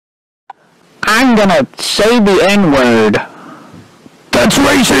I'm gonna say the N-word. That's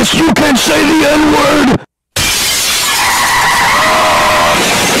racist! You can't say the N-word!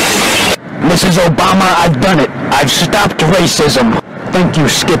 Mrs. Obama, I've done it. I've stopped racism. Thank you,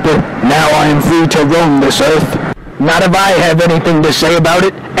 Skipper. Now I am free to roam this earth. Not if I have anything to say about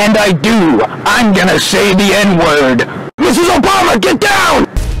it, and I do. I'm gonna say the N-word. Mrs. Obama, get down!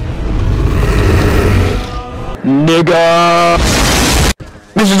 Nigga.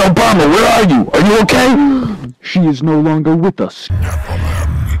 Mrs. Obama, where are you? Are you okay? She is no longer with us.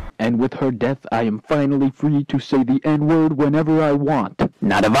 And with her death, I am finally free to say the N-word whenever I want.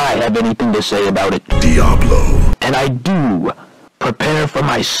 Not if I have anything to say about it. Diablo. And I do. Prepare for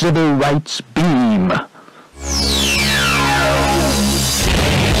my civil rights beam.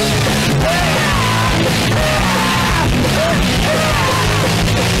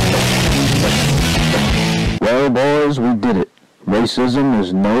 Well, boys, we did it. Racism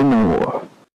is no more.